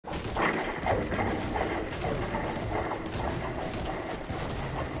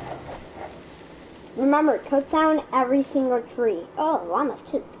remember, cut down every single tree. Oh, llamas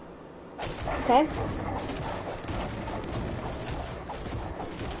too. Okay.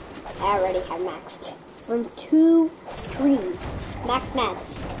 I already have maxed. On 2 trees. Max.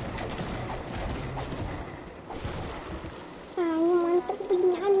 I want to be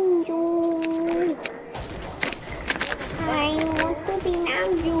Nanjo. I want to be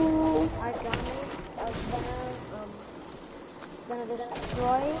Nanjo. Gonna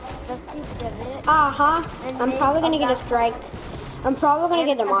destroy Dusty's divot. I'm probably gonna get a strike. I'm probably gonna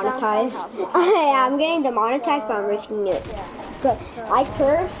get demonetized. I'm getting demonetized, but I'm risking it. But I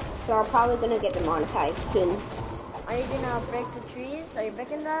cursed, so I'm probably gonna get demonetized soon. Are you gonna break the trees? Are you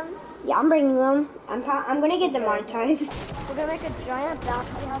breaking them? Yeah, I'm breaking them. I'm gonna get demonetized. We're gonna make a giant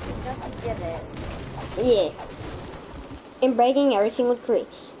bouncy house with Dusty divot. Yeah. And breaking every single tree.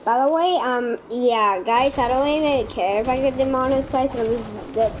 By the way, yeah, guys, I don't even care if I get demonetized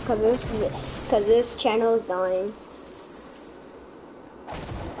because this channel is dying.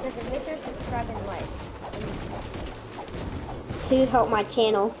 Make sure to subscribe and like. To help my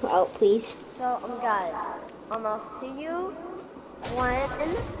channel out, please. So, guys, I'll see you when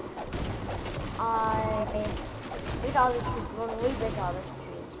we break all the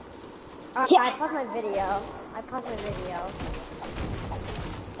trees. Yeah. I paused my video.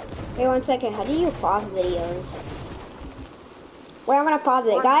 Wait 1 second. How do you pause videos? Wait, I'm gonna pause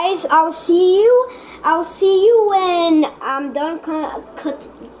it, guys. I'll see you when I'm done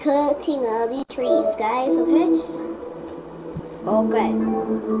cutting all these trees, guys. Okay. Okay.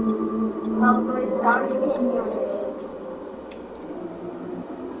 I'm really sorry you can't hear me.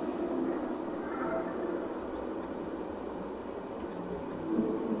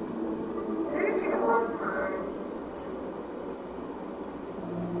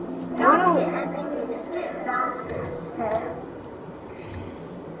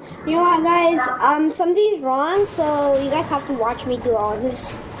 You know what, guys? Something's wrong, so you guys have to watch me do all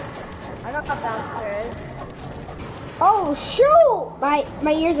this. I don't got downstairs. Oh shoot! My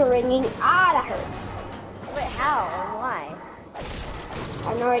ears are ringing. Ah, that hurts. Wait, how? Why? I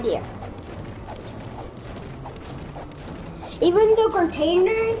have no idea. Even the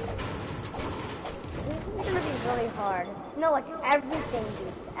containers. This is gonna be really hard. No, like everything,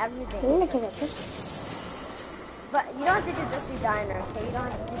 dude. Everything. I'm gonna take a pic. But you don't have to do Dusty Diner, okay? You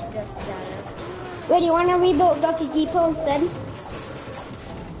don't have to do Dusty Diner. Wait, do you want to rebuild Dusty Depot instead? It's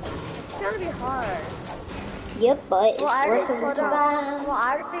gonna be hard. Yep, but it's worth the time. Well,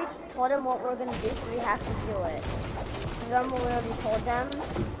 I already told them what we're gonna do, so we have to do it. Remember we already told them?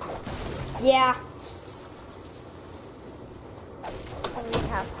 Yeah. So we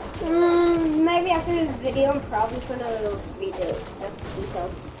have to. Maybe after this video, I'm probably gonna rebuild Dusty Depot.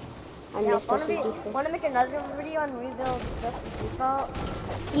 I miss Dusty Depot. Want to make another video on rebuild Dusty Depot?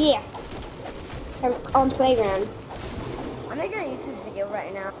 Yeah. On Playground. I'm making a YouTube video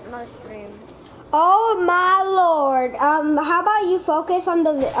right now. I'm on a stream. Oh my lord. How about you focus on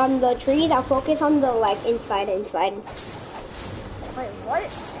the trees? I'll focus on the inside. Wait, what?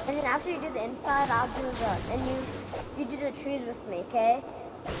 And then after you do the inside, I'll do you do the trees with me, okay?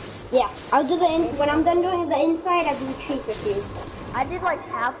 Yeah, I'll do when I'm done doing the inside, I'll do the trees with you. I did I'm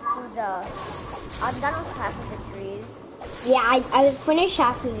done with half of the trees. Yeah, I finished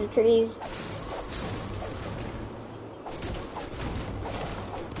half of the trees.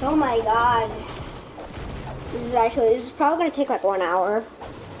 Oh my god. This is probably gonna take like 1 hour. Yeah,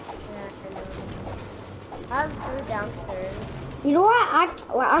 I know. I have 3 downstairs. You know what?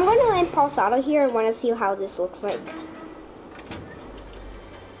 I'm gonna impulse out of here and want to see how this looks like.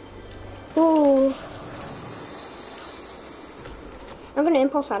 Ooh. I'm gonna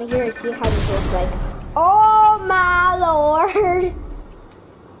impulse out of here and see how this looks like. Oh my lord!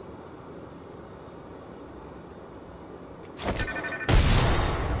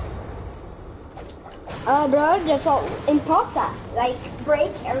 Bro, just impulse that.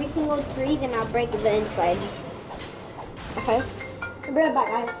 Break every single tree, then I'll break the inside. Okay? I'll be right back,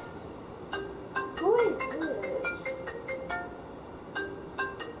 guys. Who is this?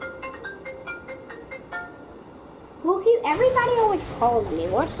 Everybody always calls me.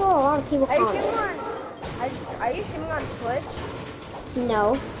 What's so a lot of people calling me? Are you streaming on Twitch?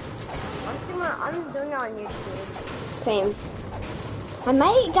 No. I'm doing it on YouTube. Same. I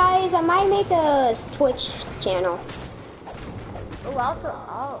might make a Twitch channel. Oh, also,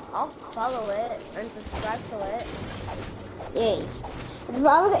 I'll follow it and subscribe to it. Yay.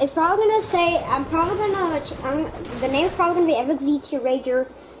 It's probably gonna say, the name's probably gonna be FXZT Rager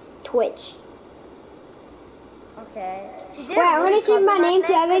Twitch. Okay. Wait, I'm gonna change my name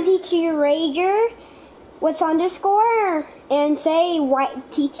to FXZT Rager with underscore and say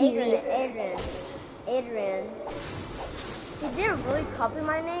white TTV. Adrian. Adrian. He didn't really copy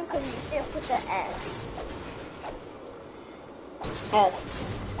my name because he didn't put the S.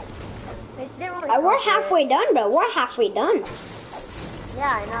 He didn't really We're copy halfway it. done, bro. We're halfway done.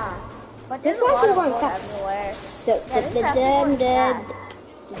 Yeah, I know. But there's This a one's lot of going wood fast. everywhere. The Yeah, this is actually going fast.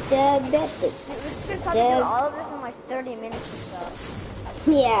 We could probably do all of this in like 30 minutes or so.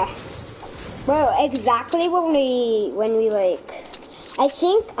 Yeah. Bro, exactly when we like, I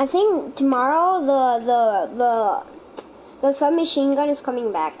think tomorrow the submachine gun is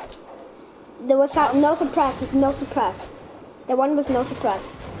coming back. The without no suppressed. The one with no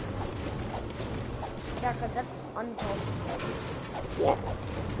suppressed. Yeah, because that's untold. Yeah.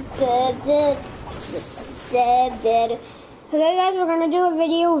 Dead. So guys, we're gonna do a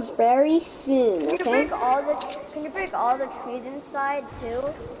video very soon. Can Okay? you break all the trees inside too?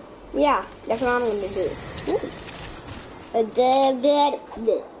 Yeah, that's what I'm gonna do. Dead.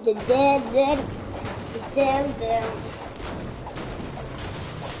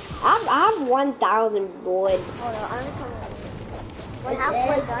 I have 1,000 wood. Hold on, I'm coming. We're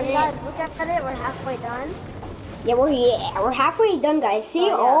halfway done, guys. Look at it. We're halfway done. Yeah, we're halfway done, guys. See? Oh,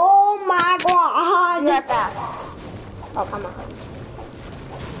 yeah. Oh my god! Be right back. Oh, come on.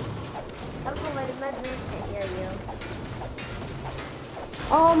 I'm gonna let my dream can't hear you.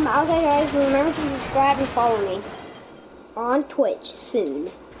 Okay, guys. Remember to subscribe and follow me on Twitch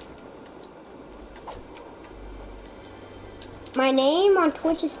soon. My name on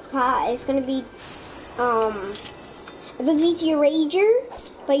Twitch is gonna be the VT Rager,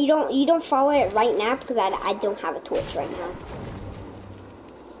 but you don't follow it right now because I don't have a Twitch right now.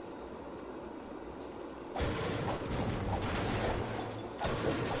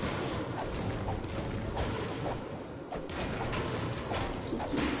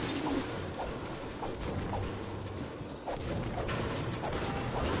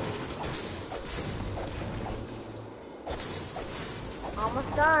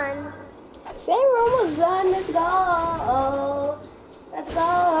 Almost done. Say we're almost done. Let's go. Let's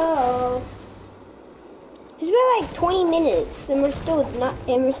go. It's been like 20 minutes, and we're still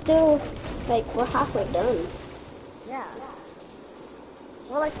like we're halfway done. Yeah.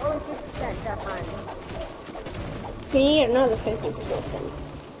 We're like 50% done. We need another 50%.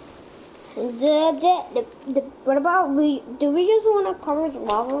 What about do we just want to cover the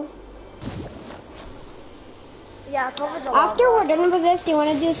lava? Yeah, cover the lava. After we're done with this, do you want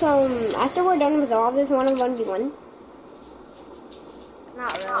to do some? After we're done with all of this, you want to 1v1?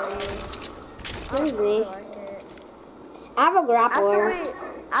 Not really. Maybe. I have a grappler.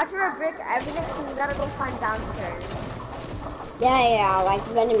 After we break everything, we gotta go find downstairs. Yeah, like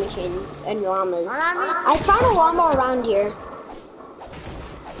vending machines and llamas. I found a llama around here.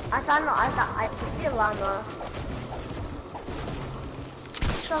 I see a llama.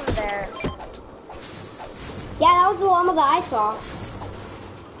 It's over there. Yeah, that was the llama that I saw.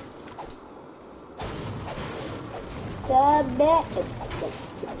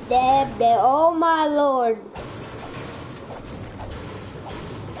 Oh my lord.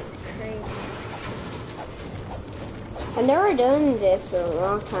 Crazy. I've never done this in a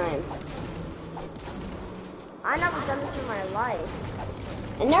long time. I never done this in my life.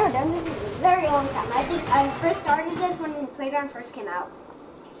 I've never done this in a very long time. I first started this when Playground first came out.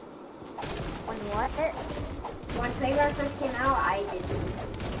 When what? When Playground first came out, I did this.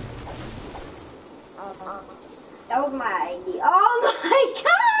 That was my idea. Oh my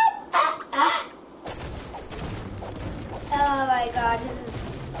god! Oh my god, this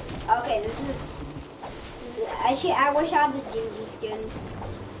is I wish I had the Gingy skin.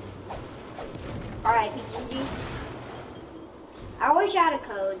 Alright, Gingy. I wish I had a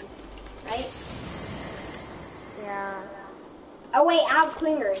code, right? Yeah. Oh wait, I have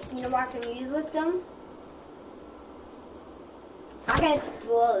clingers. You know what I can use with them? I can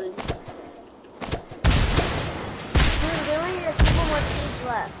explode. Dude, we only need a couple more trees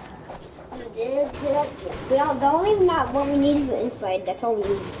left. The only not what we need is the inside. That's all we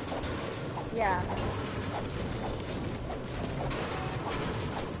need. Yeah.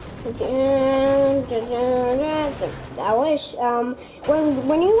 I wish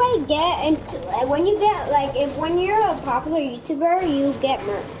when you like get into when you're a popular YouTuber, you get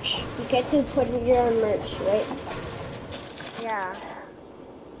merch. You get to put your merch, right? Yeah.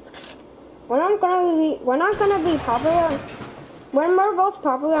 We're not gonna be popular. When we're both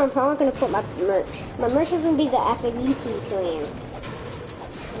popular, I'm probably gonna put my merch. My merch is gonna be the FADP clan.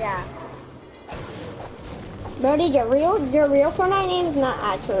 Yeah. Brody, your real Fortnite name is not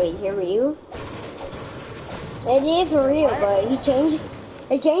actually your real. It is real, but he changed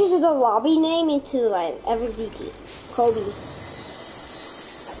the lobby name into like FADP. Kobe.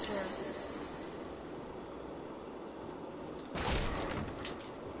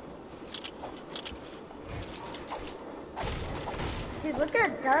 Dude, look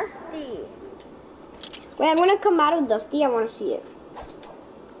at Dusty. Wait, I'm gonna come out of Dusty. I want to see it.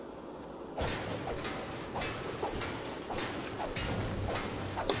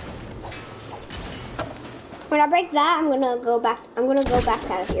 When I break that, I'm gonna go back. I'm gonna go back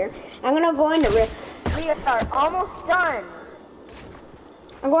out of here. I'm gonna go in the rift. We are almost done.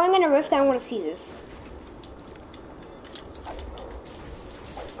 I'm going in the rift. I want to see this.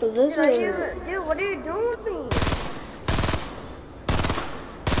 Cause this is. Dude, what are you doing with me?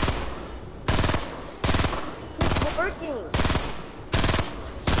 It's working.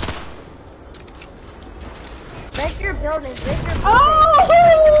 Break your building. Oh!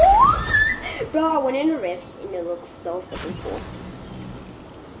 Bro, I went in the rift and it looks so freaking cool.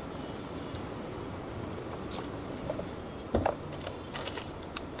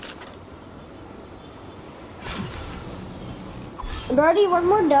 Birdie, when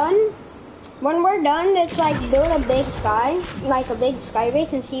we're done, it's like build a big sky, like a big sky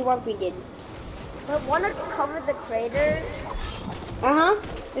base, and see what we did. But want to cover the crater?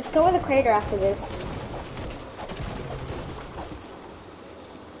 Let's cover the crater after this.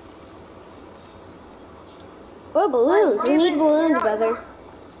 Oh, balloons. We need balloons, brother.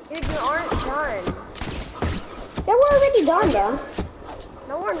 Dude, you aren't done. Yeah, we're already done, though.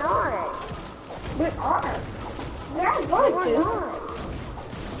 No, we're not. We are. We are going to. Not.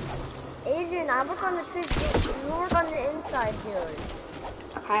 Adrian, I work on the tree. You work on the inside, dude.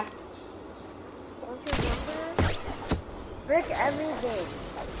 Okay. Don't you remember? Brick everything.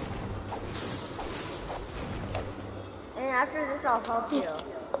 And after this, I'll help you.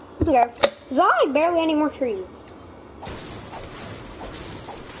 Okay. There's like barely any more trees.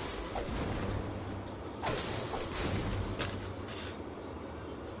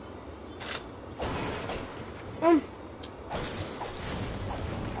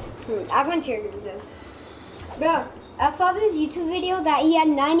 I'm gonna share this. Bro, I saw this YouTube video that he had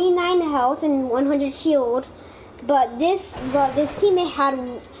 99 health and 100 shield, but this teammate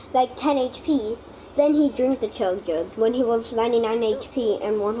had like 10 HP. Then he drank the chug jug when he was 99 HP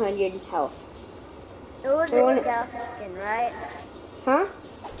and 100 health. It was your galaxy skin, right? Huh?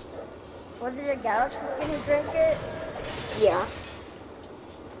 Was it your galaxy skin who drank it? Yeah.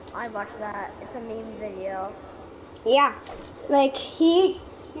 I watched that. It's a meme video. Yeah. Like he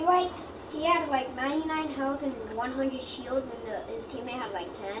had like 99 health and 100 shield, and his teammate had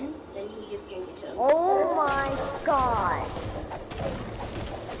like 10. Then he just drank the chug. Oh my god.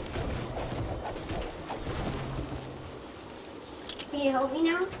 Can you help me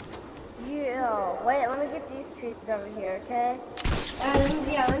now? Yeah. Wait, let me get these trees over here, okay?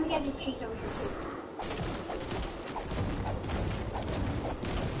 Let me get these trees over here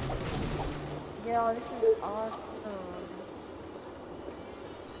too. Yo, this is awesome.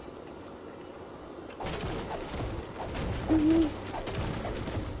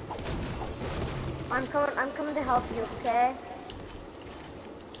 I'm coming to help you, okay?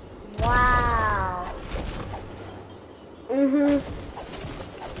 Wow.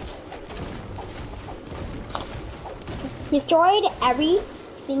 Destroyed every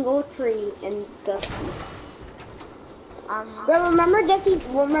single tree in Dusty. But remember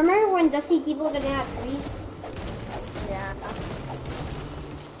when Dusty people didn't have trees? Yeah.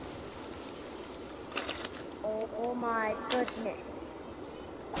 Oh my goodness.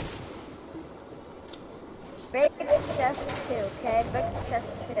 Break the chest too, okay? Break the chest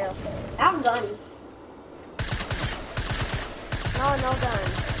too. I'm done. No gun.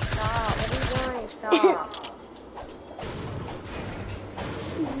 Stop. What are you doing? Stop.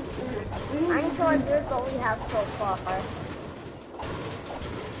 I need to reduce what we have so far.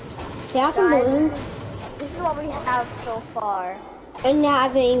 They have some balloons. This is what we have so far. And it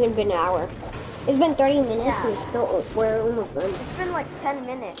hasn't even been an hour. It's been 30 minutes Yeah. and we're almost done. It's been like 10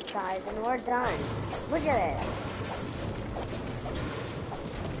 minutes, guys, and we're done. Look at it.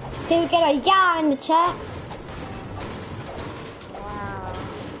 Can we get a yeah in the chat? Wow.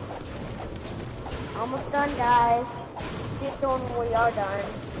 Almost done, guys. Keep going, we are done.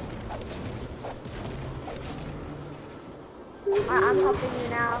 I'm helping you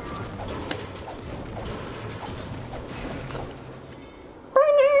now.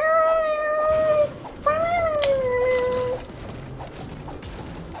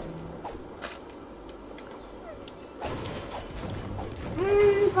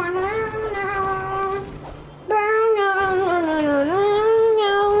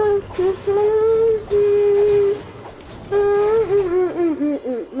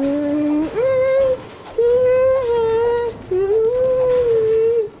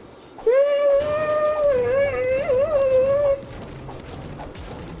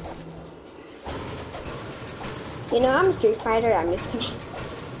 Street Fighter. I'm just kidding.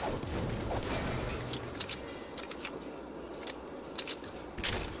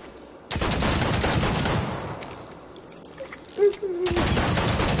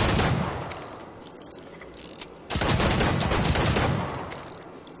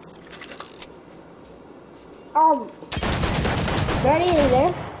 Oh, ready in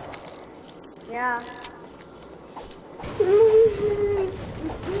there? Yeah.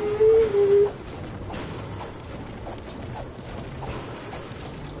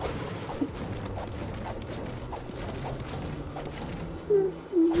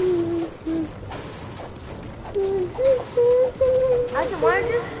 I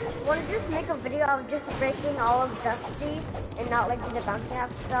wanna just make a video of just breaking all of Dusty and not like do the bouncy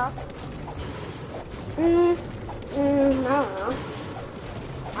house stuff. I don't know.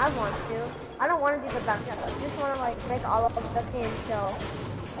 I want to. I don't want to do the bouncy house. I just want to like break all of Dusty and chill.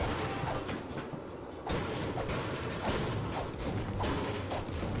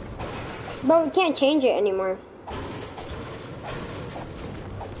 But we can't change it anymore.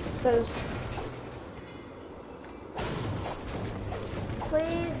 Because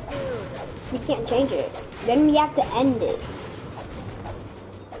Please, dude. we can't change it. Then we have to end it.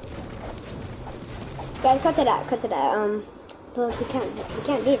 Guys, cut to that. But we can't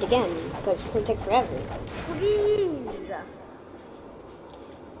do it again because it's gonna take forever. Please.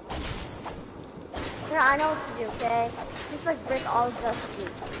 Yeah, I know what to do, okay? Just like break all of Dusty.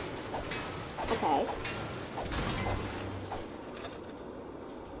 Okay.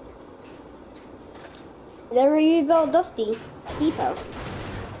 Then we rebuild Dusty Depot.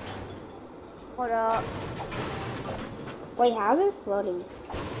 What up? Wait, how is it floating?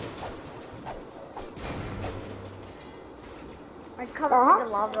 I covered with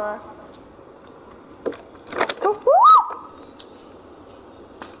the lava.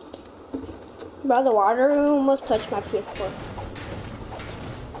 Bro, the water almost touched my PS4.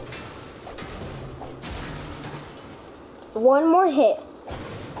 One more hit.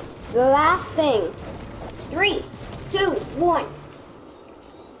 The last thing. 3, 2, 1.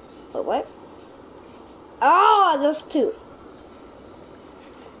 Wait, what? Oh, those two.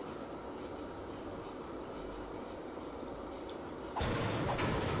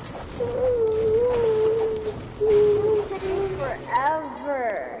 It's taking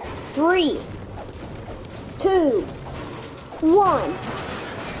forever. 3, 2, 1.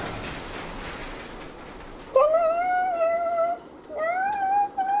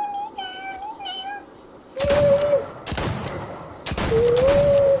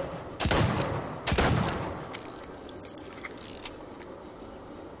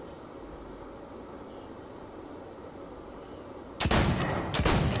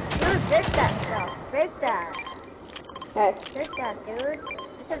 Break that stuff. Break that. Okay. Break that, dude.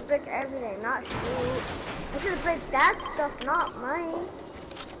 I said break everything, not shoot. I said break that stuff, not mine.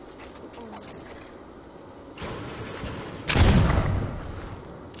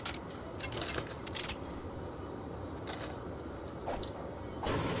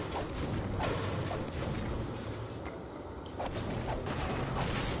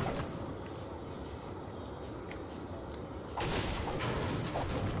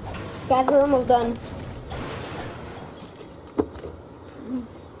 Guys, we're almost done.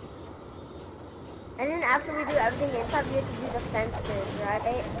 And then after we do everything inside, we have to do the fences,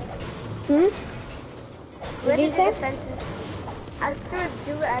 right? Hmm? We have to Did you do say? the fences. After we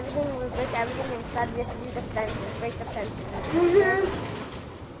do everything, we break everything inside, we have to do the fences, break the fences.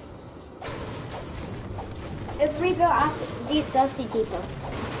 Let's rebuild after the Dusty Depot.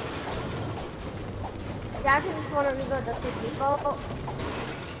 Yeah, I just want to rebuild the Depot.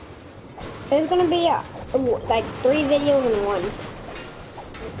 There's gonna be like 3 videos in one.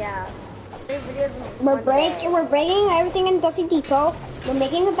 Yeah. 3 videos in We're one day. breaking everything in Dusty Depot. We're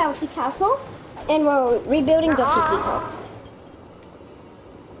making a bouncy castle, and we're rebuilding Dusty Depot.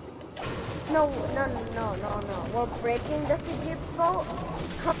 No. We're breaking Dusty Depot,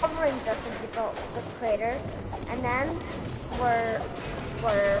 covering Dusty Depot, the crater, and then we're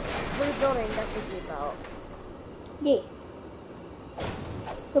rebuilding Dusty Depot. Yeah.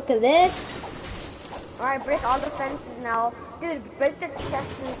 Look at this. Alright, break all the fences now. Dude, break the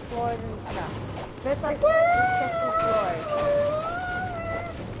chests and floors and stuff. Break like the chests and floors.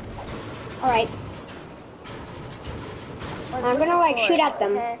 Alright. I'm gonna like shoot at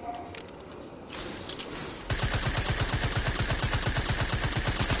them. Okay.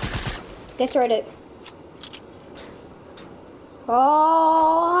 Destroyed it.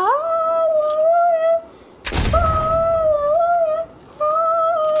 Oh.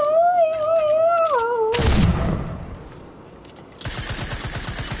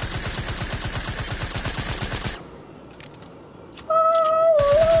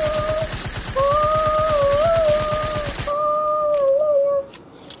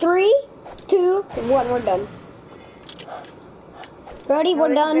 we're done. Brody,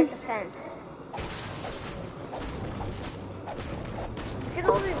 we're done. Break the fence. Look at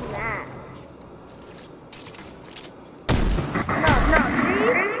all these maps.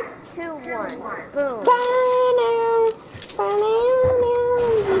 No, 3, 2, 1. Boom.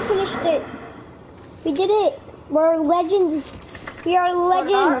 We finished it. We did it. We're legends. We are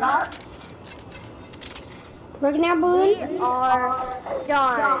legends. Working out balloons? We are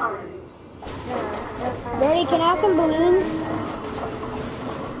done. Brody, can I have some balloons?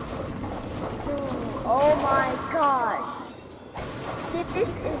 Oh my gosh. This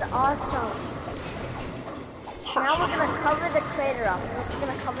is awesome. Now we're gonna cover the crater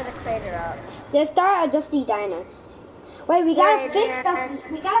up. Let's start a Dusty Diner. Wait, we gotta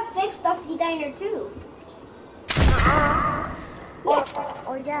fix Dusty Diner too.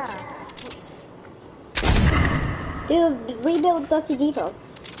 Oh yeah. Dude, rebuild Dusty Depot.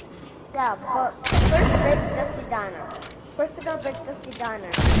 Yeah, but first break Dusty Diner. First we gotta break Dusty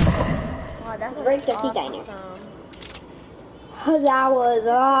Diner. Wow, that's Break Dusty awesome. Diner. Oh, that was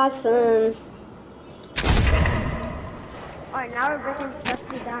awesome. Alright, now we're breaking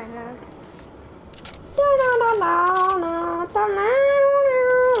Dusty Diner.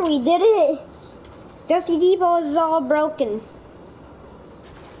 We did it. Dusty Depot is all broken.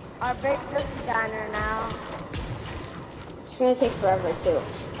 I'll break Dusty Diner now. It's gonna take forever too.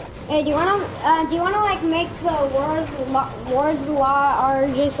 Hey, do you wanna like make the words law or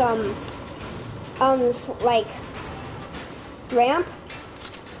just like ramp?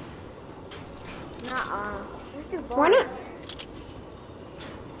 Nuh-uh. This is too boring. Why not?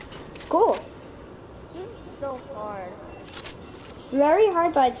 Cool. This is so hard. It's very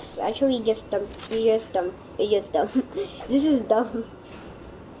hard, but it's actually just dumb. It's just dumb. This is dumb.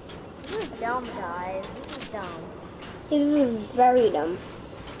 This is dumb, guys. This is dumb. This is very dumb.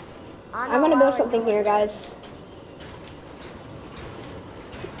 I'm gonna build something here, guys.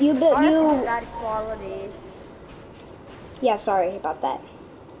 You build you. Bad quality. Yeah, sorry about that.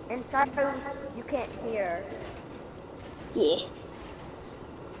 Inside you can't hear. Yeah.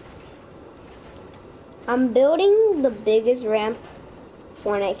 I'm building the biggest ramp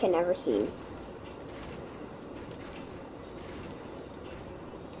Fortnite can ever see.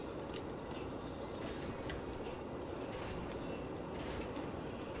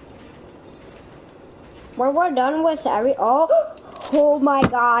 When we're done with oh my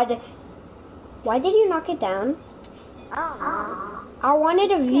god. Why did you knock it down? I don't know. I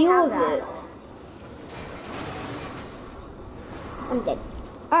wanted a view of it. I'm dead.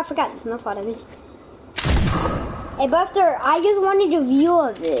 Oh, I forgot there's no photo of it. Hey Buster, I just wanted a view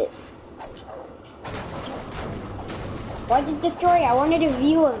of it. Why did it destroy? I wanted a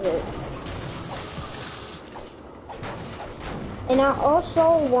view of it. And I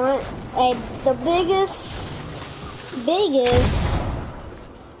also want the biggest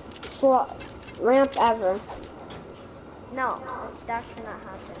ramp ever. No, that cannot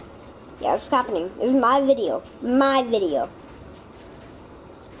happen. Yeah, it's happening. This is my video. My video.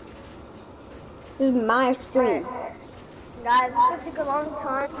 This is my screen. Right. Guys, it's gonna take a long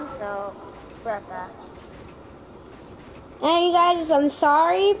time, so we're at that. And you guys, I'm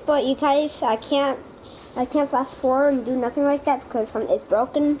sorry, but you guys, I can't fast forward and do nothing like that because it's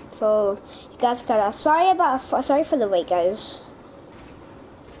broken. So you guys gotta sorry for the wait, guys.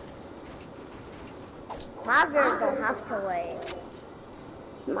 My viewers don't have to wait.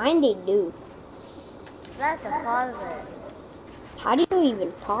 Mine they do. I have to pause it. How do you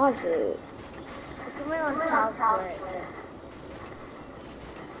even pause it? It's only on tablet.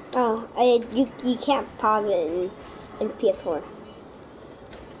 Oh, you can't pause it in PS4.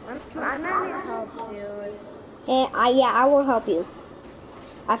 I might need help, dude. Yeah, I will help you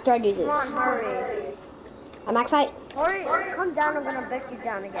after I do this. Come on, hurry. I'm excited. Hurry, come down. I'm gonna break you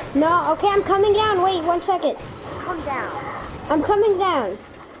down again. No, okay, I'm coming down. Wait 1 second. Come down. I'm coming down.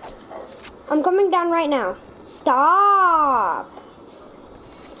 I'm coming down right now. Stop.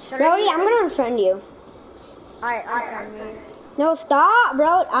 Brody, I'm gonna unfriend you. Alright, unfriend me. No, stop,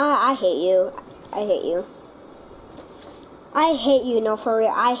 bro. I hate you. I hate you. I hate you. No, for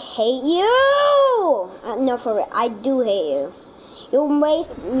real. I hate you. No, for real. I do hate you. You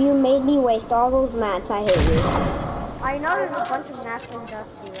made me waste all those mats. I hate you. I know there's a bunch of mats in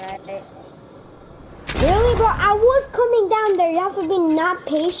Dusty, right? Really, bro? I was coming down there. You have to be not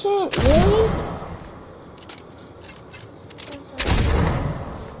patient. Really?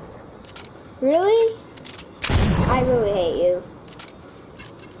 Really? I really hate you.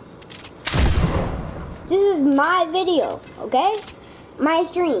 This is my video, okay? My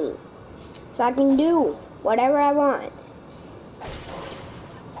stream. So I can do whatever I want.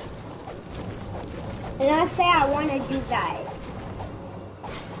 And I say I want to do that.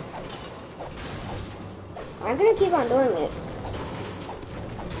 I'm gonna keep on doing it.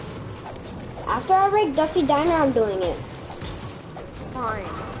 After I break Dusty Diner, I'm doing it. Fine.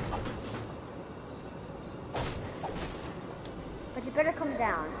 But you better come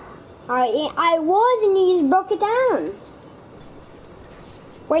down. I was, and you just broke it down.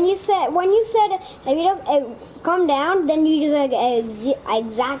 When you said if you don't come down, then you just like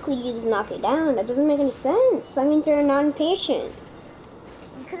exactly you just knock it down. That doesn't make any sense. That means you're not impatient.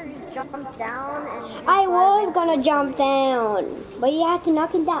 You could have just jumped down and. I was gonna jump down, but you had to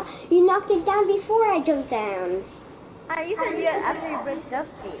knock it down. You knocked it down before I jumped down. You said you after you break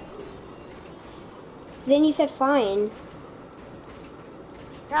Dusty. Then you said fine.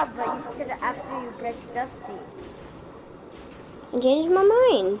 Yeah, but you said after you break Dusty. I changed my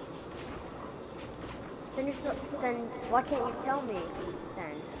mind. Then why can't you tell me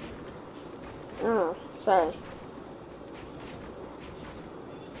then? Oh, sorry.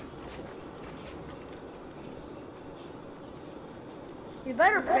 You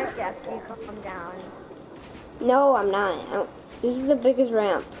better break it after you come down. No, I'm not. This is the biggest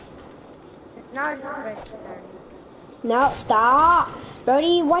ramp. Now just break it then. No, stop.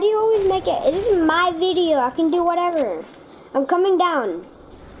 Brody, why do you always make it? This is my video. I can do whatever. I'm coming down.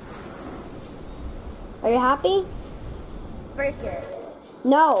 Are you happy? Break it.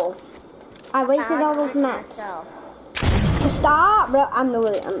 No. I wasted all those mats. Stop, bro. I'm no.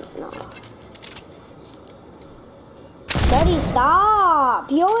 Brody, stop.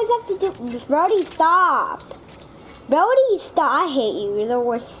 You always have to do. Brody, stop. Brody, stop. I hate you. You're the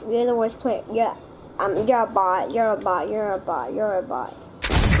worst. You're the worst player. You're a bot. You're a bot. You're a bot. You're a bot.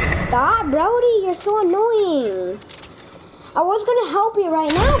 Stop, Brody. You're so annoying. I was gonna help you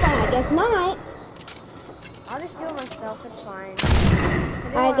right now, but I guess not. I'll just do it myself. It's fine.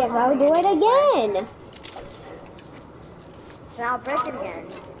 I guess I'll do it again. Then I'll break it again.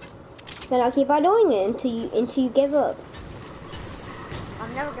 Then I'll keep on doing it until you give up.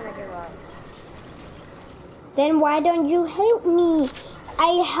 I'm never gonna give up. Then why don't you help me?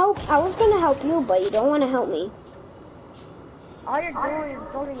 I was gonna help you, but you don't want to help me. All you're doing is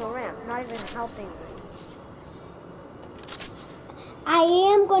building a ramp, not even helping me. I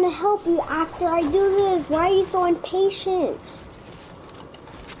am gonna help you after I do this. Why are you so impatient?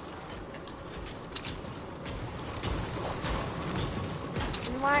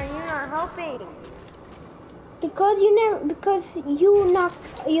 And why are you not helping? Because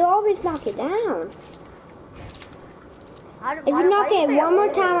you always knock it down. If you knock it one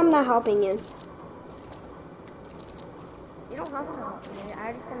more time, I'm not helping you. You don't have to help me.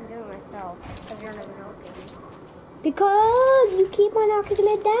 I just am doing it myself. Because you're not even helping me. Because you keep on knocking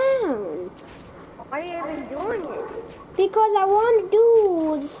it down. Why are you even doing it? Because I want to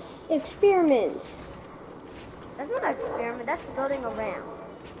do experiments. That's not an experiment. That's building a ramp.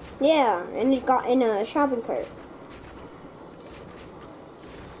 Yeah, and it got in a shopping cart.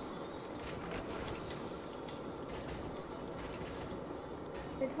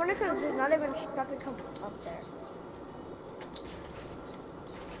 It's funny because there's not even shopping cart up there.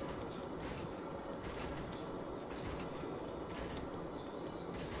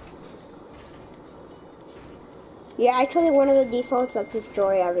 Yeah, actually one of the defaults like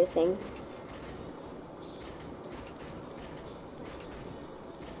destroy everything.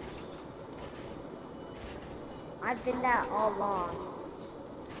 I've been that all along.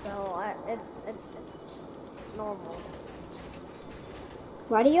 So it's normal.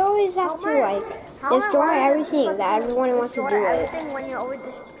 Why do you always have to like destroy everything that everyone wants to do it? Everything when you always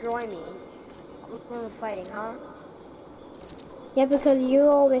destroy me when we're fighting, huh? Yeah, because you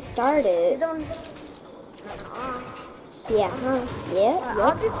always started. You don't. Yeah, huh? Yeah.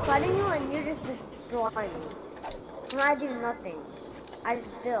 I'll be fighting you and you just destroy me. And I do nothing. I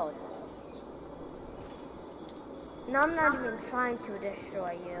just build. No, I'm not even trying to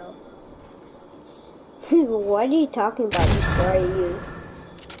destroy you. What are you talking about, destroy you?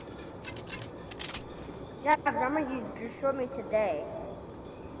 Yeah, remember you destroyed me today.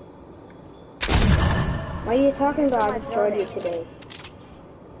 What are you talking about, I destroyed you today?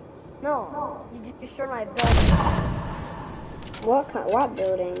 No, you just destroyed my building. What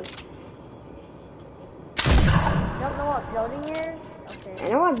building? You don't know what building is? Okay. I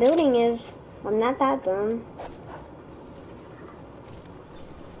know what building is. I'm not that dumb.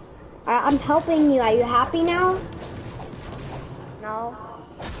 I'm helping you. Are you happy now? No.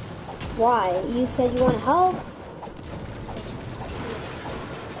 Why? You said you want to help.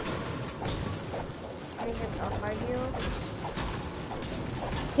 Can you just argue?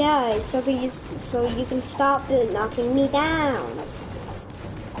 Yeah, so you can stop knocking me down.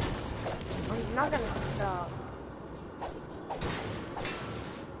 I'm not gonna up.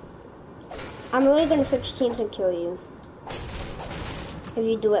 I'm really gonna switch teams and kill you. If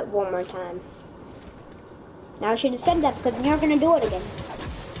you do it one more time. Now I should have said that because you're gonna do it again.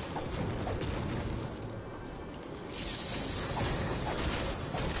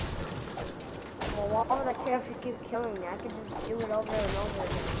 Well, why would I care if you keep killing me? I could just do it over and over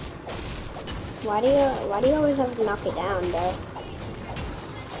again. Why do you always have to knock it down, though?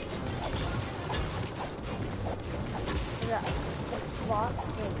 Yeah. What?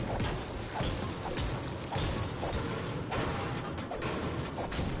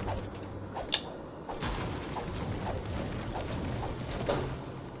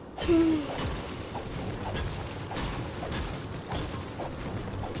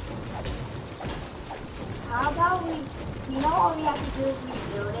 How about we, you know all we have to do is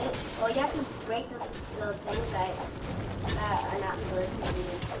rebuild it? Or you have to break the things that are not good and then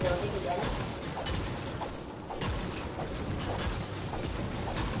build it again.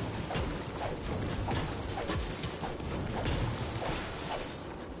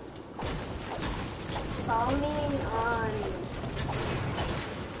 Follow me on...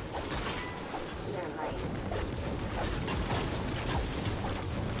 Never mind.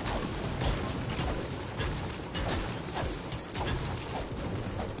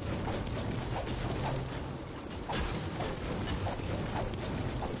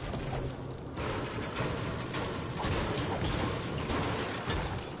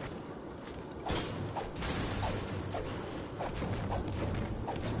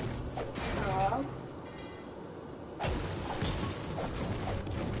 Hello?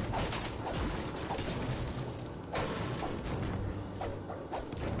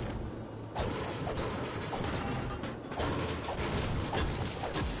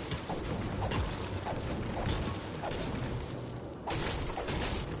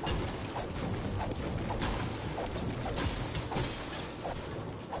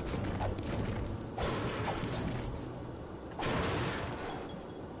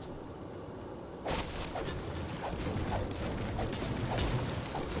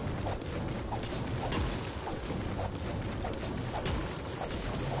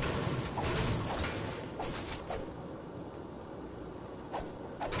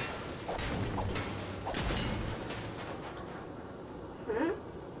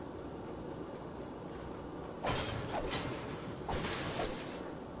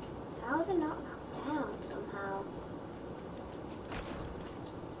 How is it not knocked down somehow?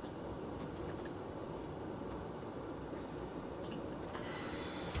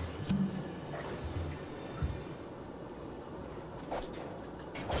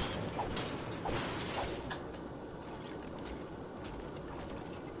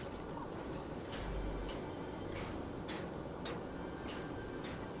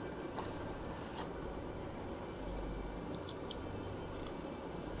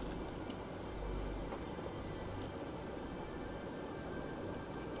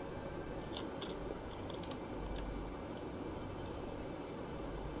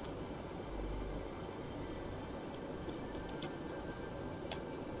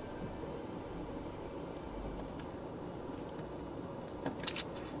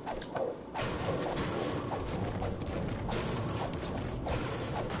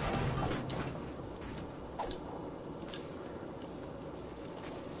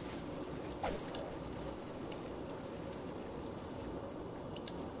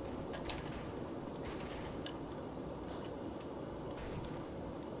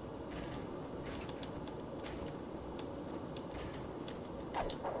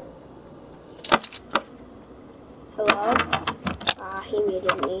 Hello? Ah, he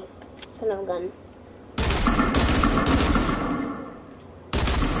muted me. Son of a gun.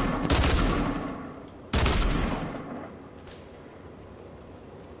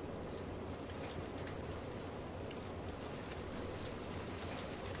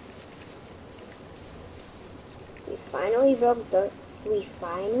 We finally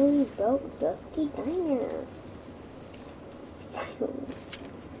broke Dusty Diner. Finally.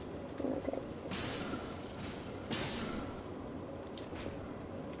 Okay.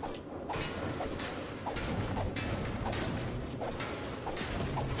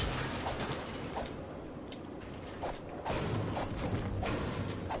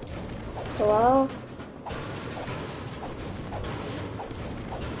 Hello?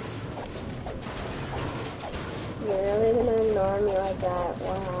 You're really gonna ignore me like that?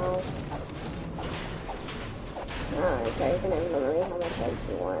 Wow. Oh, okay, you can ignore me how much heads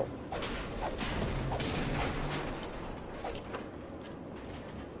you want.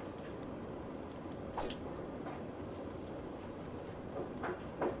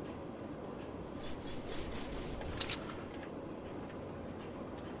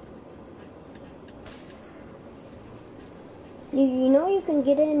 You know you can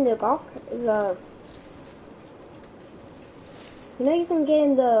get in the you know you can get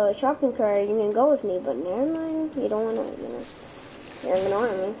in the shopping cart. You can go with me, but never mind. You don't wanna. You know, you're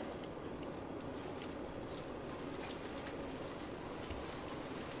ignoring me.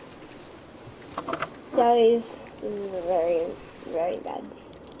 Guys, this is a very, very bad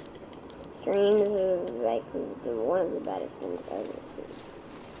stream. This is like one of the baddest things I've ever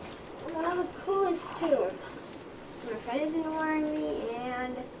seen. One of the coolest too. My friend is ignoring me,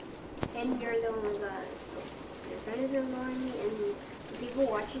 and you're the one that your friend is ignoring me, and the people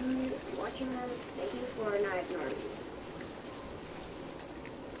watching us, thank you for not ignoring me.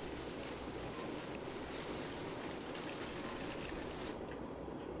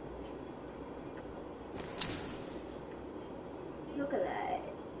 Look at that.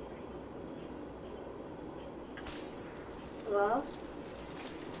 Hello?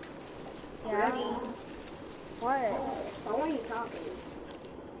 Yeah. Ready? What? Why weren't you talking?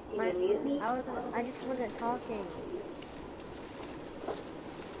 Did you mute me? I just wasn't talking.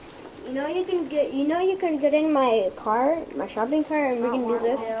 You know you can get in my cart, my shopping cart, and we can do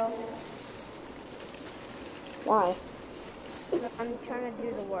this. Why? I'm trying to do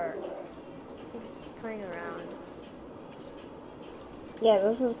the work. I'm just playing around. Yeah,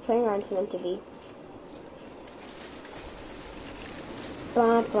 this is playing around. It's meant to be.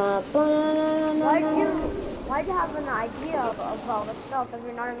 Why'd you have an idea of all this stuff if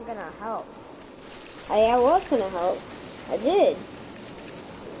you're not even gonna help? I was gonna help. I did.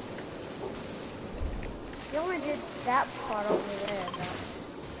 You only did that part over there, though.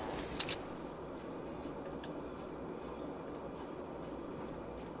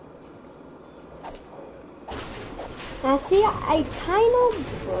 Now see, I kind of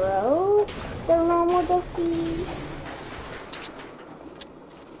broke the normal Dusty.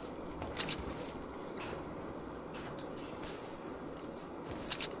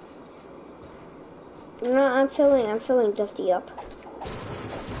 No, I'm filling Dusty up.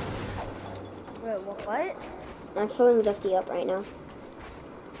 Wait, what? I'm filling Dusty up right now.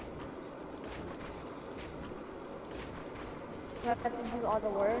 You have to do all the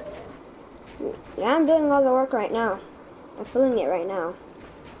work? Yeah, I'm doing all the work right now. I'm filling it right now.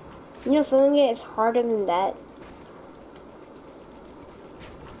 You know, filling it is harder than that.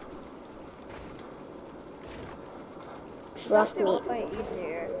 Trust me. Way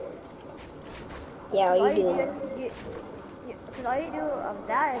easier. Yeah, all you do. Because all you do of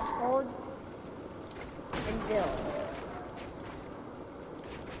that is hold and build.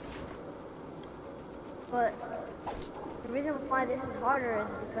 But the reason why this is harder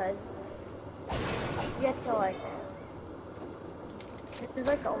is because you have to like, there's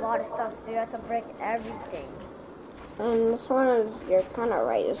like a lot of stuff, so you have to break everything. And this one is, you're kind of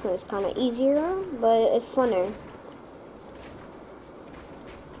right, this one is kind of easier, but it's funner.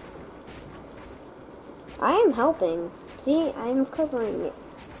 I am helping. See, I'm covering it.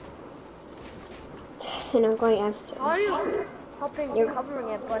 And I'm going after. How are you helping covering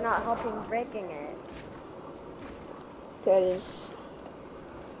it, but not helping breaking it? Cause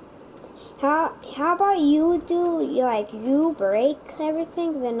how about you do you break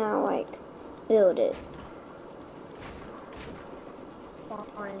everything, then I'll like build it.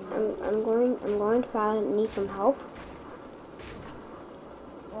 Fine. I'm going to need some help.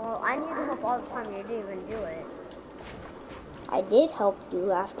 Well, I need help all the time. You didn't even do it. I did help you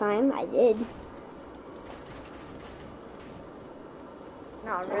last time. I did.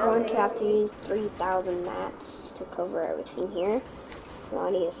 Not I'm really. going to have to use 3,000 mats to cover everything here. So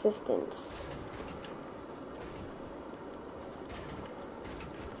I need assistance.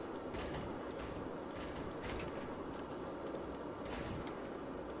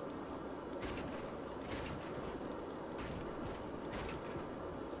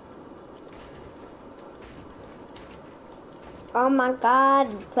 Oh my god,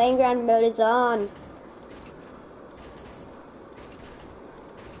 playground mode is on.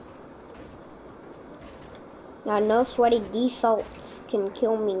 Now no sweaty defaults can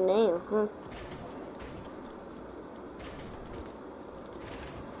kill me now, huh?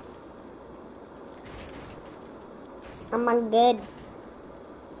 I'm on good.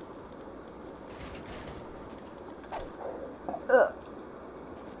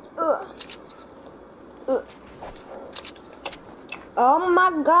 Oh my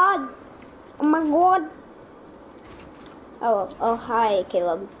god! Oh my god! Oh, hi,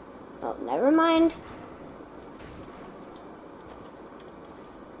 Caleb. Oh, never mind.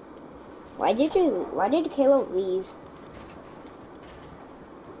 Why did Caleb leave?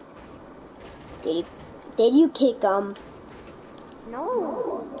 Did you kick him?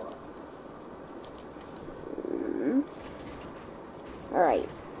 No. Alright.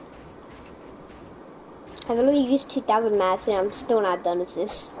 I literally used 2,000 mats and I'm still not done with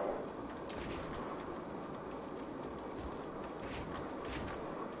this.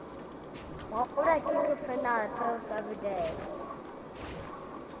 Why would I kick a friend out of post every day?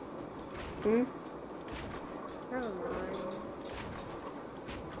 Hmm? Never mind.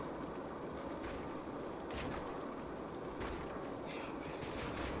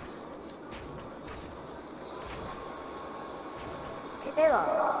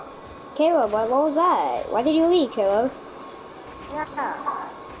 Caleb. Caleb, what was that? Why did you leave, Caleb? Yeah.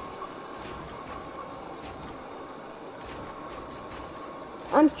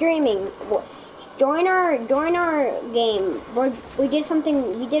 I'm streaming. Join our game. We did some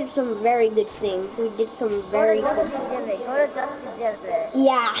very good things. We did some very Go cool. to Dusty Divot. Go to Dusty Divot.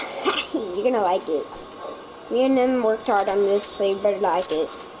 Yeah, you're gonna like it. Me and them worked hard on this, so you better like it.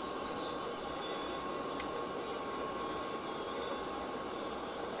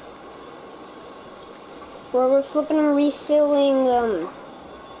 Where we're flipping and refilling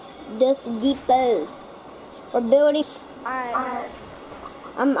Dusty Depot. We're building. Alright.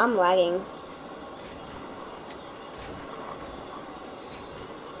 I'm lagging.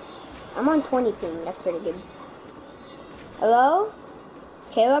 I'm on 20 ping. That's pretty good. Hello?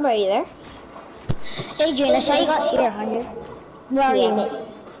 Caleb, are you there? Adrian, I saw you got tier 100. Where are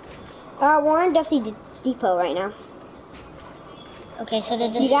you? We're in Dusty Depot right now. Okay, so the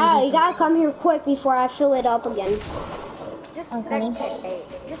You gotta come here quick before I fill it up again. Just Okay.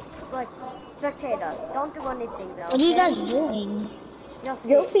 spectate. Just like spectate us. Don't do anything though. What are you guys doing?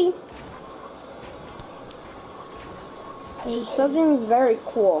 You'll see. Hey. Something very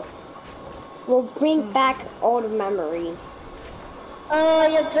cool. We'll bring back old memories. Oh,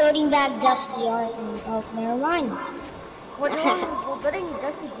 you're building back Dusty, aren't you? Oh, never mind. We're building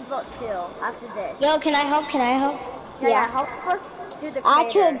Dusty Depot too after this. Yo, can I help? Can I help? Yeah, help us do the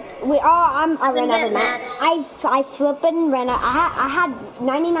Actually, crater. I ran out of mats. I flippin' ran out. I had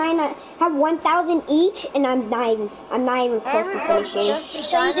 99. I have 1,000 each, and I'm not even close to finishing.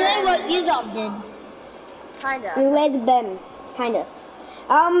 So you're doing what you did. Kinda. Let them, kinda.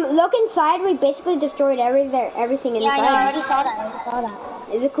 Look inside. We basically destroyed everything inside. Yeah, I already saw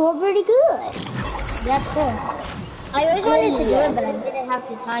that. Is it cool? Pretty good. That's cool. I always wanted to do it, but I didn't have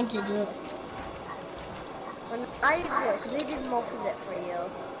the time to do it. When I do it, because we did most of it for you.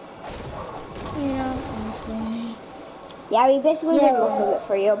 Yeah, honestly. Yeah, we basically did most of it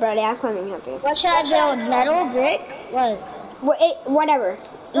for you, but I'm coming happy. What should I build? Metal, brick? What? Whatever.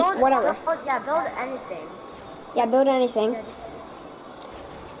 Whatever. Build anything. Yeah, build anything. Yeah,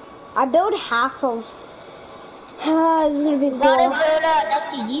 I build half of. This is gonna be cool. You gotta build a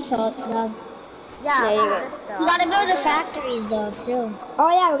Dusty Depot, though. yeah, you do go. this stuff. You gotta build the factories, though, too. Oh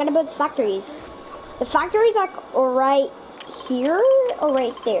yeah, we're gonna build factories. The factories like right here or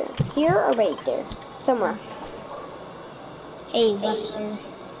right there. Here or right there. Somewhere. Hey, Buster.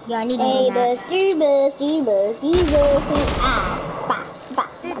 Yeah, I need to Hey, do that. Buster.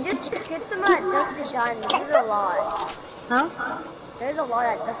 Dude, just get some at Dusty Diamond. There's a lot. Huh? There's a lot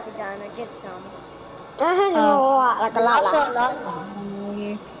at Dusty Diamond. Get some. Like a There's lot. also a lot over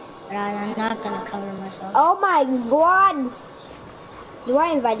here, but I'm not gonna cover myself. Oh my god!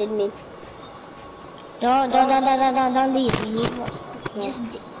 Dwight invited me. Don't leave. We need more.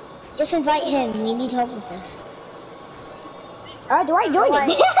 Just invite him. We need help with this. Oh, Dwight joined it.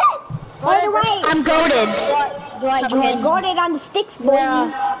 Hey, Dwight! I'm goaded. Dwight, Okay, got it on the sticks,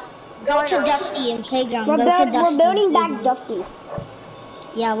 boy. Go to Dusty and playground. We're building back Dusty.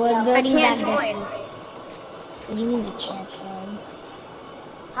 Yeah, we're building back join. Dusty. What do you mean you can't join?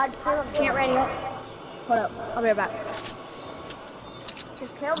 How'd Caleb Can't ready up. Hold up, I'll be right back.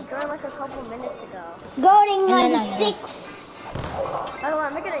 Because Caleb joined like a couple minutes ago. Going on then the I'm sticks. By the way,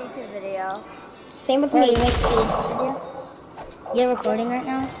 I'm making a YouTube video. Same with Wait, me. you make this video? You're recording right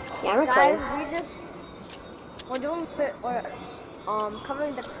now? Yeah, I'm recording. Guys, we're doing,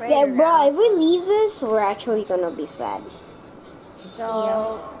 covering the crater Yeah, bro, now. if we leave this, we're actually gonna be sad.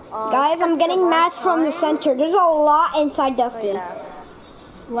 So, Guys, I'm getting mats from the center. There's a lot inside Dusty. Oh, yeah.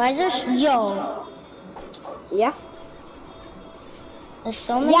 Why is this? Yo, Yeah? there's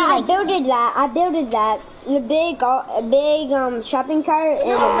so many. Yeah, like, I builded that. The big shopping cart and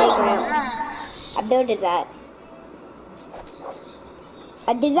a big ramp. I builded that.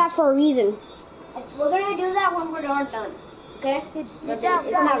 I did that for a reason. We're gonna do that when we're all done. Okay? It's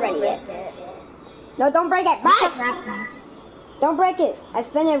not ready yet. No, don't break it. Break! Don't break it. I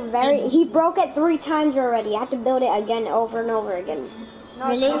spent it he broke it 3 times already. I have to build it again over and over again.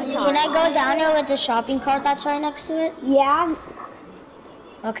 Really? Can I go down there with the shopping cart that's right next to it? Yeah.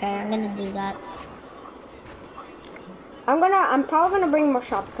 Okay, I'm gonna do that. I'm probably gonna bring more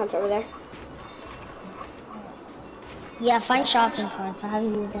shopping carts over there. Yeah, find shopping carts. I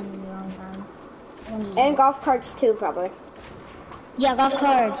haven't used them in a long time. And golf carts too, probably. Yeah, golf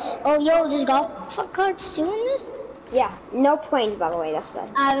carts. Oh, yo, there's golf carts too in this? Yeah, no planes, by the way, that's that.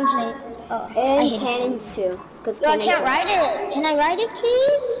 I haven't played. Oh, I And hate cannons too. Cause it. Yo, I cannons can't are- ride it. Can I ride it,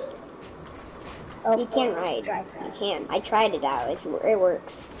 please? Oh, You can't ride. You can. I tried it out. It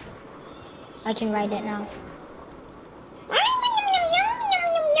works. I can ride it now.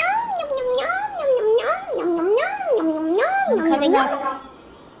 I'm coming up.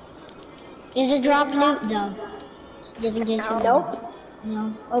 Is it drop loot though? Just in case. Nope.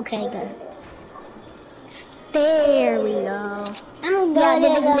 No. Okay, good. There we go. I'm Yeah, good.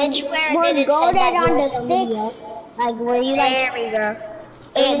 the glitch where We're it did it good said that on you were the somebody sticks. else. Like where you like. There we go.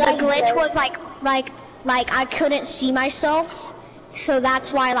 And The like glitch was like I couldn't see myself, so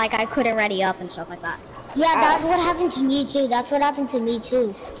that's why like I couldn't ready up and stuff like that. Yeah, that's what happened to me too. That's what happened to me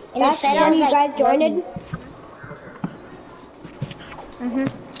too. And That's it said I when was you like, guys joined it.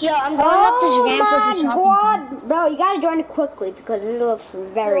 yo, I'm going up this Oh ramp with the my god, bro! You gotta join it quickly because it looks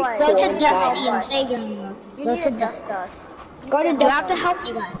very Go cool Go to inside. Dusty and Playground. You Go need to to Dusty. dust us. Go to Do I have Dusty. to help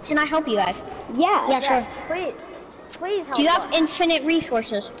you guys? Can I help you guys? Yes. Yeah, sure. Yes, please. Please help Do you have us. infinite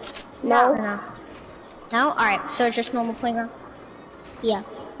resources? No. No? Alright, so it's just normal playground? Yeah.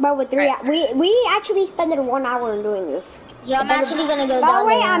 But with we actually spent 1 hour in doing this. Yo, I'm actually gonna go By down the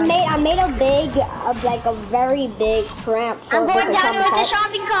way, there. I made a like a very big ramp. I'm for going the down with the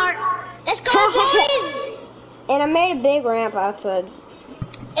shopping shopping cart. Let's go, boys! And I made a big ramp outside.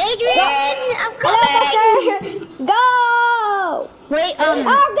 Adrian, I'm Hello, coming! Buster! Go! Wait, I'm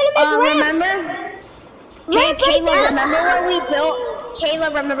gonna make ramps. remember? Hey,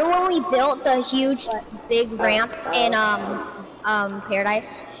 Caleb, remember when we built the huge, big ramp in,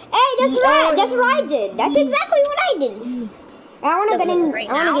 Paradise? Hey, that's right. That's what I did. That's exactly what I did. I want to get in. Right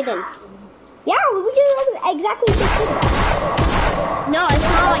I want now? to get in. Yeah, we do exactly the same thing. No, it's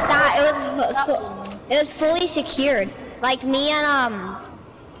not like that. It was fully secured. Like me and,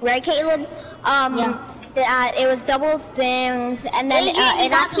 right, Caleb? It was double things, and then,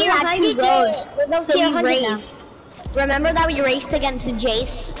 it actually had 2 rows. So we raced. Remember that we raced against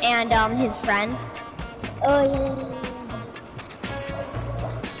Jace and, his friend? Oh, yeah.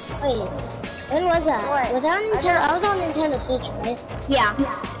 Wait, when was that? What? Was that on Nintendo? I was on Nintendo Switch, right? Yeah,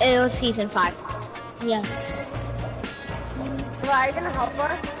 it was season 5. Yeah. Well, are you gonna help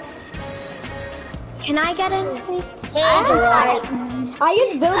us? Can I get in, please? Hey, I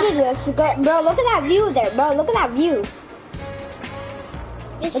just building this, bro. Look at that view there, bro. Look at that view.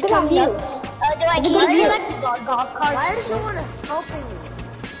 Just Look at that come view. up. Do I keep view. collecting golf carts? Why is no one helping you?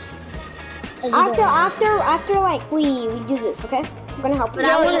 After like we do this, okay? I'm gonna help you. Yo,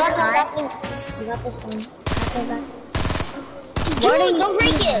 you got this one. You got this one. Okay, back. Dude, don't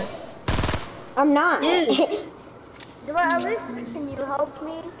break it. I'm not. Do I at least can you help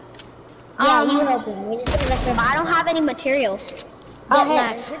me? Yeah, you help him. We're just gonna mess around. I don't have any materials. Oh,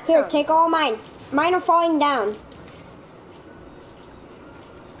 Max. here, take all mine. Mine are falling down.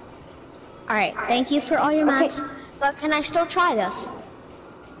 Alright, thank you for all your Okay. mats. But can I still try this?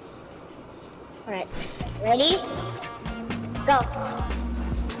 Alright. Ready? Go.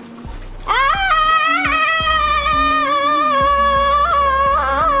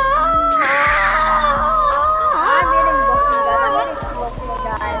 I'm getting both of you guys. I'm getting both of you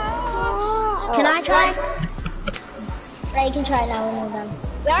guys. Can I try? Right, you can try it now when we're done.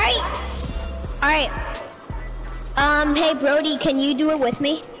 Alright. Alright. Hey Brody, can you do it with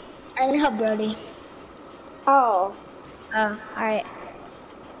me? I'm gonna help Brody. Oh, Alright.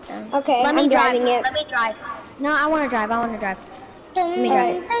 okay. Let me I'm drive. driving it. Let me drive. No, I wanna drive. Dun, me dun,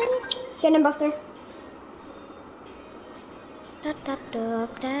 drive. dun. Get in, Buster.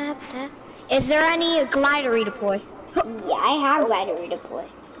 Is there any glider redeploy? Yeah, I have glider redeploy,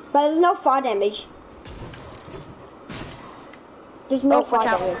 but there's no fall damage. There's no fall watch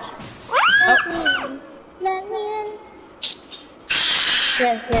out. damage. Let me in.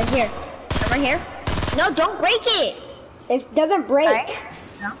 Here. Right here. No, don't break it. It doesn't break. Alright.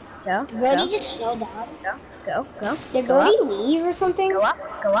 Go. Brody just fell down. Go. Did Go Brody up. leave or something? Go up.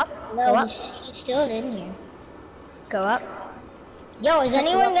 No, Go up. he's still in here. Go up. Yo, is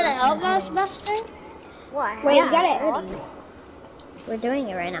anyone gonna help us, Buster? What? Wait, Yeah. you got it. We're doing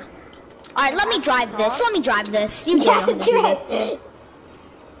it right now. Alright, let me drive this. You Yeah, don't that's know. right.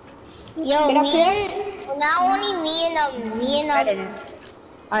 Yo, Get up me there. and well, now only me and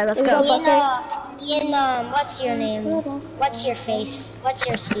Alright, let's Let's go. go. what's your name? What's your face? What's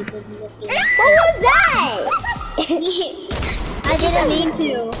your stupid looking? What was that? I didn't mean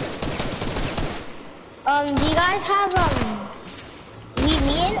to. Do you guys have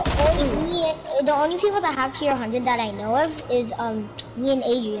the only people that have tier 100 that I know of is me and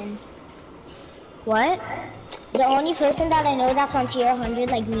Adrian. What? The only person that I know that's on tier 100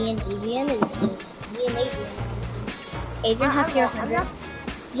 like me and Adrian is just me and Adrian. Adrian has tier 100.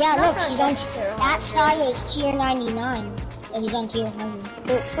 Yeah, look, he's on that side is tier 99, so he's on tier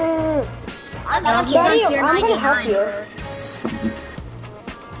 100. I'm gonna help you.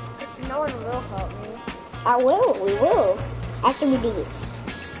 No one will help me. I will. We will. After we do this.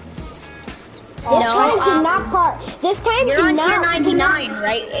 This time You're do on not. tier 99,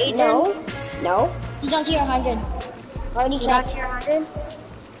 right, Adrian? No. He's on tier 100. Already He's on checked. tier 100?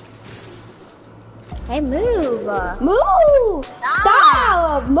 Hey, move! Move!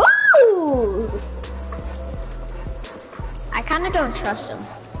 Stop! Move! I kind of don't trust him.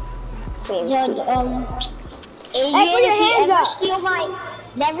 Adrian, Hey, put your if you hands ever up. steal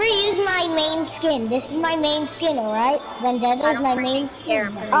never use my main skin. This is my main skin, alright? Vendetta is my main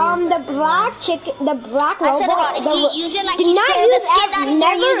skin. The black chicken, the black I said robot. about if you use it like do you not stole use the skin that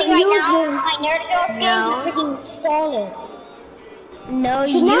never you're using right now, use my nerd girl skin, you freaking stole it. No,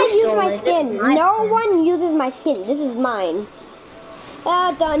 Do you not use stole my it. skin. This is my No skin. one uses my skin. This is mine.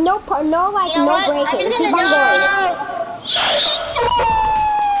 No You know breaking. what? I'm just Keep gonna on going.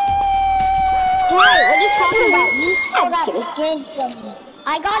 Right, what are you talking about? You stole I'm just that kidding. skin from me.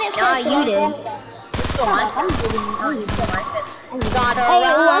 I got it Nah, first. you did. Gotta Hey,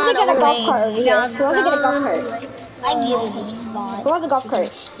 who wants to get a golf away. cart over here? Who wants to get a golf cart? I muted this bot. Who wants a golf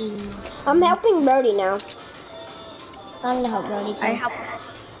cart? I'm helping Brody now. I'm gonna help Brody too. I help.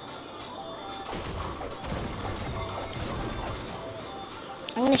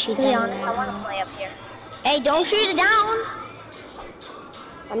 I'm gonna shoot To be that. honest, I want to play up here. Hey, don't shoot it down.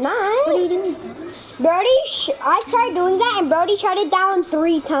 I'm not. What are you doing? Brody, I tried doing that and Brody shot it down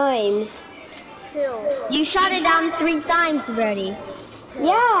 3 times. 2. You shot it down 3 times, Brody.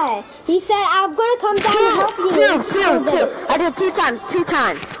 Yeah, he said I'm gonna come down and help you. Two. I did 2 times.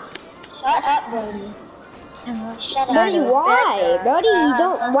 Shut up, Brody. Shut up. Brody, why? Brody, you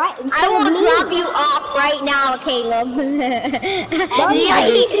don't. Why? I will drop you off right now, Caleb. Brody, why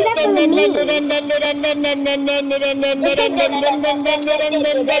do you do that for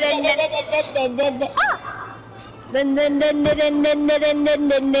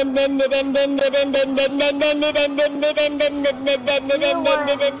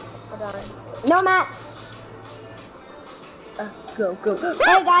No mats. Go.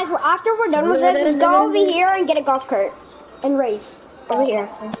 Hey guys, well, after we're done with this, let's go over here and get a golf cart and race over here.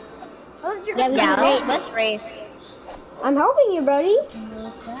 Yeah, Let's race. I'm helping you, Brody.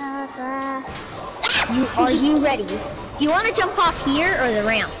 Are you ready? Do you want to jump off here or the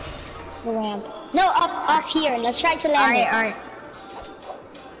ramp? The ramp. No, up here. Let's try to land it. Alright.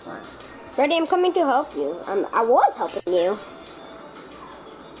 Brody, I'm coming to help you. I was helping you.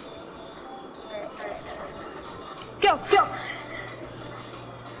 Go.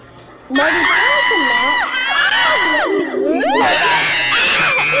 Brody,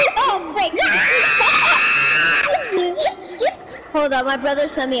 Oh, break. Hold up, my brother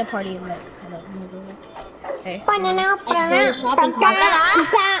sent me a party invite. Okay. banana, I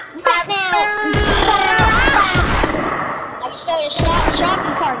stole a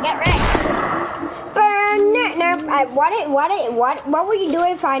shopping cart. Get wrecked. What were you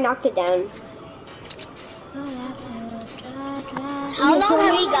doing if I knocked it down? How long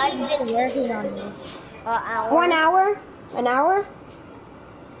have you guys been working on this? 1 hour? An hour?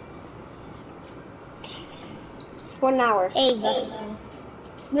 1 hour. Hey, that's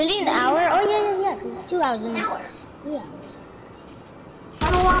really an hour? Oh yeah. Cause it's 2 hours and 3 hours.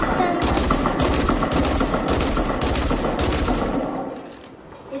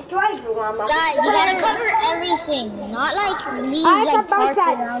 Destroy the llama. Guys, you gotta cover everything. Not like leave like parts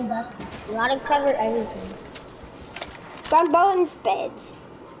around us. You gotta cover everything. Gunbones beds.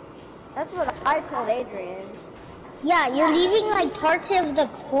 That's what I told Adrian. Yeah, you're leaving like parts of the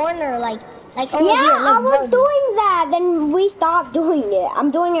corner, like over Yeah, here. I Look, was Brody. doing that. Then we stopped doing it. I'm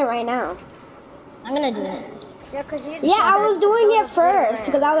doing it right now. I'm gonna do it. Yeah, cause you. Yeah, I was doing it first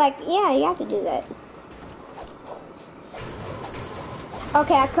because I was like, yeah, you have to do that.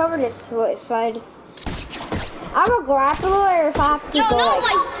 Okay, I covered this side. I'm a grappler if I have to go.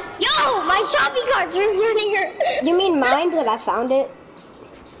 My shopping cart's running here. You mean mine because I found it?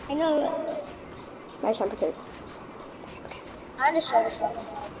 I know. My temperature. I'm just trying to shop.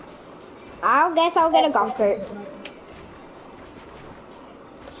 I guess I'll get a golf cart.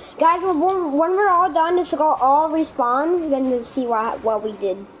 Guys, when we're all done, let's go all respawn, then we'll see what we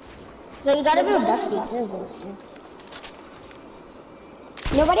did. No, you gotta build Dusty. There's Dusty.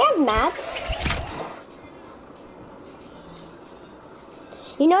 Nobody has mats?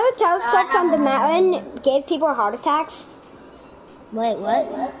 You know the telescopes on the mountain gave people heart attacks? Wait,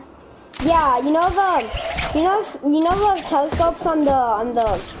 what? Yeah, you know the telescopes on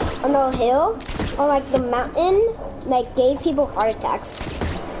the hill, on like the mountain, like gave people heart attacks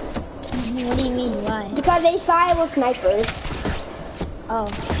What do you mean? Why? because they thought it was snipers. Oh,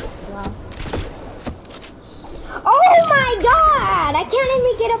 wow. Oh my god! I can't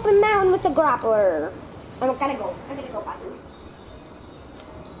even get up a mountain with a grappler. I'm gonna go bathroom.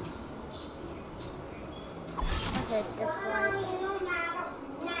 Okay, this way.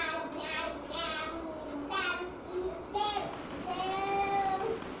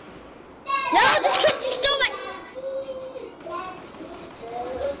 No, this kid just stole my.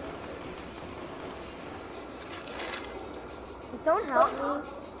 Can someone help me?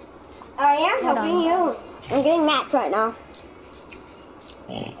 I am Hold helping on. you. I'm getting mats right now.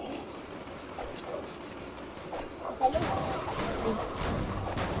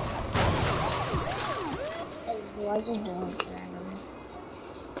 Why just doing it randomly?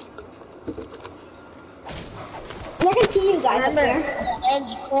 I can see you guys up Remember there. the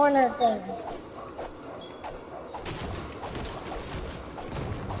edge corner thing.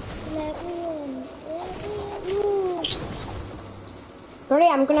 Let me in. Let me in. Brody,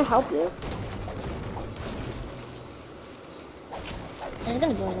 I'm gonna help you. I'm just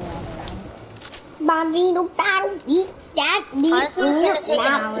gonna go around. Bambino battle beat that Honestly, it's gonna take an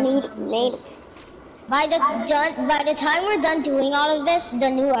hour. By the time we're done doing all of this, the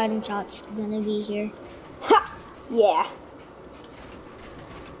new item shop's gonna be here. Ha! Yeah.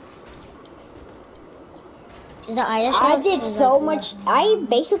 Is the item I shop? did so much. I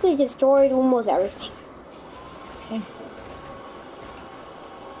basically destroyed almost everything.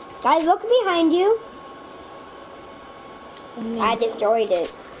 Guys, look behind you. I destroyed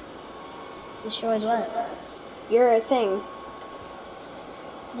it. Destroyed what? Your thing.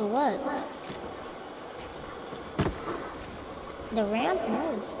 The what? The ramp?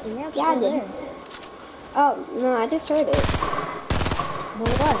 No, the ramp's Yeah, I still did. there. Oh, no, I destroyed it. The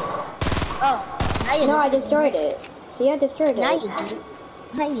what? Oh, now you No, do. I destroyed it. See, I destroyed Now it. you do.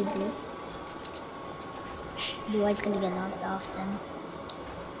 Now you do. Dwight's gonna get knocked off then.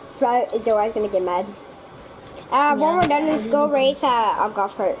 That's right, Joey's gonna get mad. When we're done, let's go race a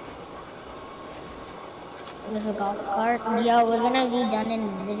golf cart. With a golf cart? Yo, we're gonna be done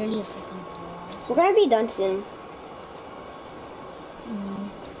in literally a freaking We're gonna be done soon.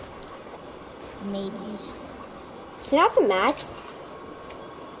 maybe. Can I have some mats?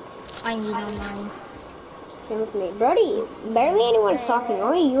 I need on mine. Same with me. Brody, barely anyone's talking.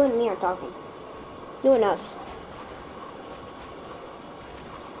 Only you and me are talking. You and us.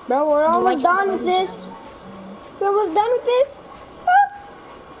 Bro, we're almost done with this. We're almost done with this.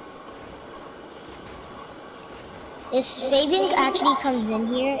 If Fabian actually comes in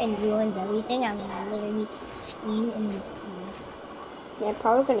here and ruins everything, I'm gonna literally scream in his ear. Yeah,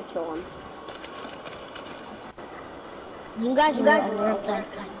 probably gonna kill him. You guys will work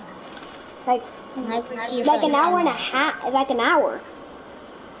Like an hour and a half. Like an hour.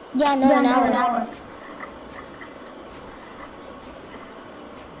 Yeah, no, an hour.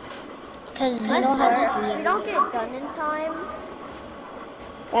 Because you know how If we don't get done in time,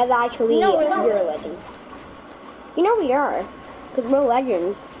 That's actually you're a legend. You know we are, because we're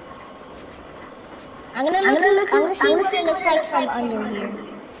legends. I'm gonna see what it looks like from under here.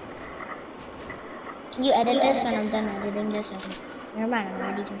 Can you edit this when I'm done editing this? Never mind, I'm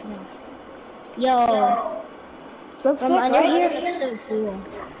already jumping off. Yo, Looks from sick, under right? here it looks so cool.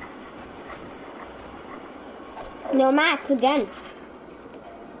 No mats again.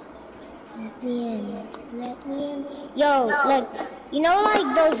 Let me in. Let me in. Yo, like, you know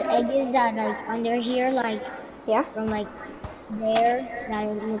like those edges that like under here, like Yeah. from like there that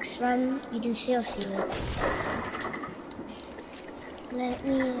it looks from, you can still see it. Let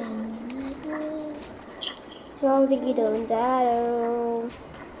me in. Let me in. Yo, diggy dum da.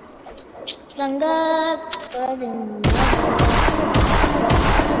 Strung up,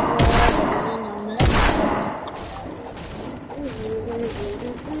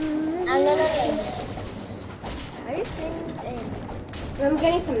 are you singing I'm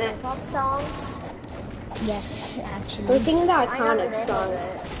getting some a mats. pop song? yes, We're actually. singing the I know the iconic name song. of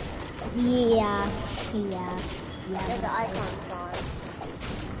it. Yeah. Yeah, the icon song.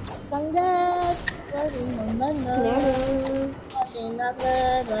 Strung up, was in the melon. Never. Was in the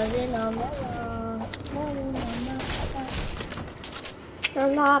blood, was in the melon. Was in the melon.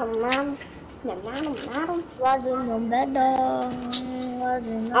 I'm not a man. I Was in the melon. Was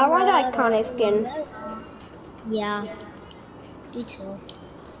in the want the blood, iconic was in the skin. melon. Yeah, me too.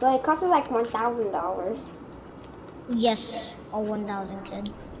 But it costs us like $1,000. Yes. or 1,000,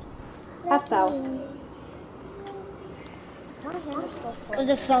 kid. I fell. My hair's so short. Cause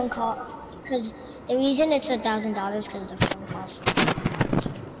the phone cost. Cause the reason it's $1,000 cause the phone cost.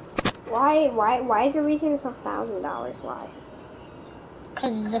 Why is the reason it's $1,000? Why?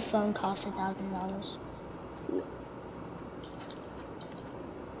 Cause the phone costs $1,000.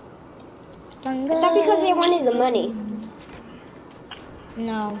 Is that because they wanted the money?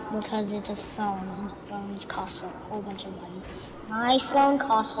 No, because it's a phone and phones cost a whole bunch of money. My phone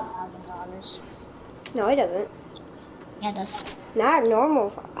costs $1,000. No, it doesn't. Yeah, it does. Not a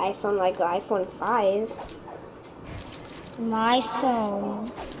normal iPhone like the iPhone 5. My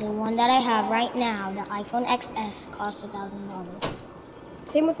phone, the one that I have right now, the iPhone XS, costs $1,000.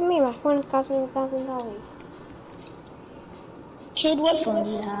 Same with me. My phone costs me $1,000. Kid, what phone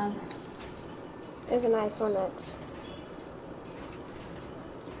do you have? It's an iPhone X.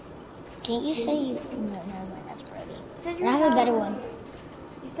 Can't you say you? No, never mind. That's pretty. You I have a better one.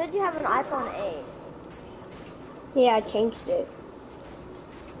 You said you have an iPhone 8. Yeah, I changed it.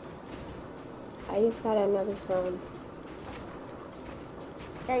 I just got another phone.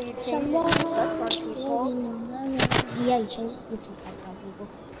 Yeah, you changed it to flex on people. Yeah, you changed it to flex on people.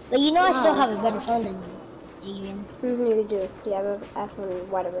 But you know, I still have a better phone than you, Adrian. You do. You have an iPhone,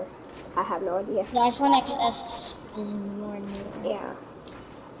 whatever. I have no idea. The iPhone XS is more new. Yeah.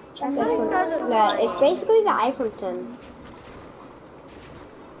 That's It's basically the iPhone 10.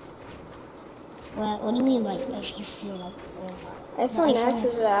 What do you mean by if you feel like old? iPhone X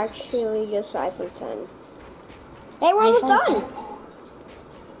is actually just the iPhone 10. Hey, we're almost done.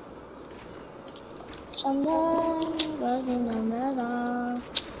 Someone was in the middle,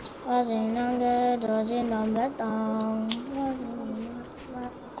 was in the middle, was in the middle.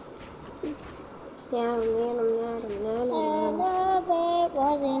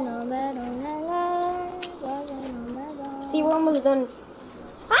 See, we're almost done.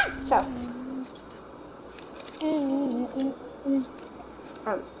 Ah, so.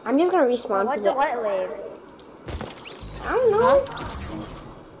 I'm just gonna respawn. What's the white leave? I don't know.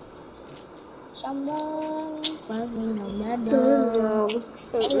 Someone was in the middle.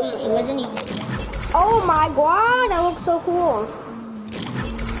 Anyways, he wasn't even. Oh my god, that looks so cool.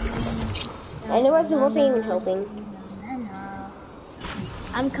 And it wasn't even helping.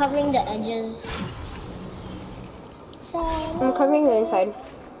 I'm covering the edges. I'm covering the inside.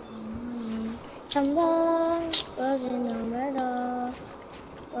 Someone was in the middle.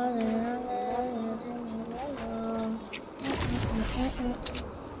 Was in the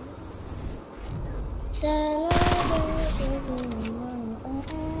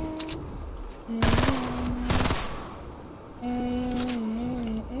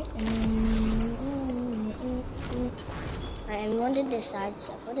Everyone did decide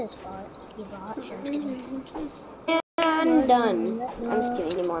except for this part. You bought. So I'm just kidding. And done. I'm just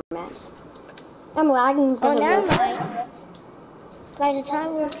kidding. Any more mats? I'm lagging because of this. Mind. By the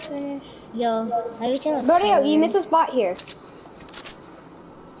time we're finished, yo, everything looks Buddy, so you missed a spot here.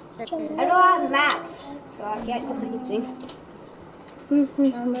 I don't have mats, so I can't do anything.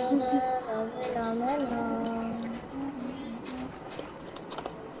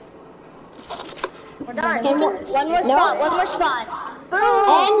 We're done. One more spot. One more spot. Boom.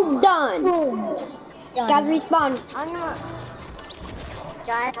 And done. Boom. Done. Guys, respawn.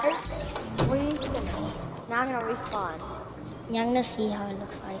 Guys, we finished. Now I'm gonna respawn. Yeah, I'm gonna see how it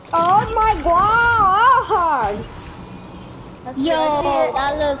looks like. Oh my god! Yo,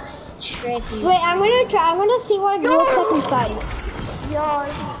 that looks tricky. Wait, I'm gonna try. I'm gonna see what it looks like inside. Yo,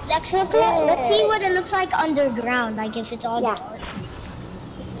 Let's see what it looks like underground. Like if it's all dark.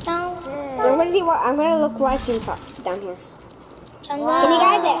 Down. I'm gonna look what's inside down here. Can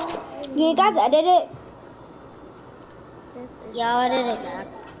you guys edit it? Yeah, I'll edit it back.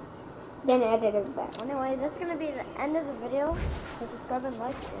 Then edit it back. Anyway, this is gonna be the end of the video. So subscribe and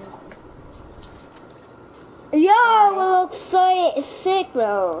like it. Yo, it looks so sick,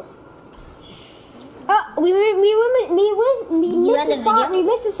 bro. Oh, we missed the spot. We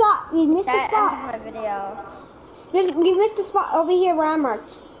missed the spot. We missed the spot. That ends my video. We missed the spot over here where I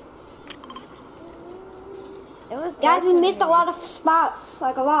marked. Guys, we missed a lot of spots,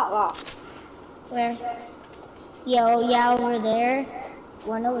 like a lot. Where? Yo, yeah, over there.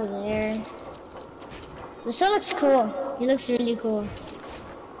 One over there. This one looks cool. He looks really cool.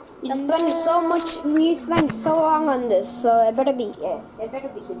 We spent so long on this, so it better be good.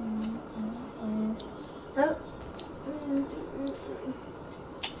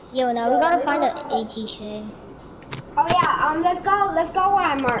 Yo, now we gotta find an ATK. Oh yeah, let's go where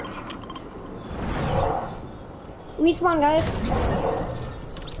I marked. Respawn, guys.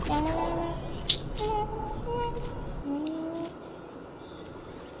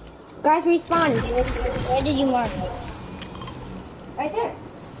 Guys, respawn. Where did you mark? Right there.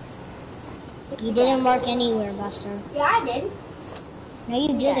 You didn't mark anywhere, Buster. Yeah, I did. No,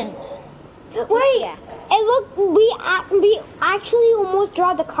 you didn't. Wait, it looked, we actually almost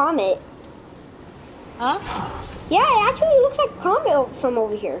draw the comet. Huh? Yeah, it actually looks like a comet from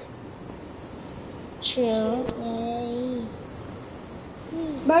over here. True. Yay.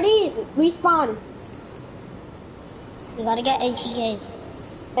 Buddy, respawn. We gotta get ATKs.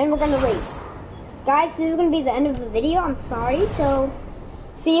 And we're gonna race. Guys, this is gonna be the end of the video. I'm sorry. So,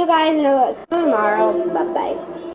 see you guys tomorrow. Bye-bye.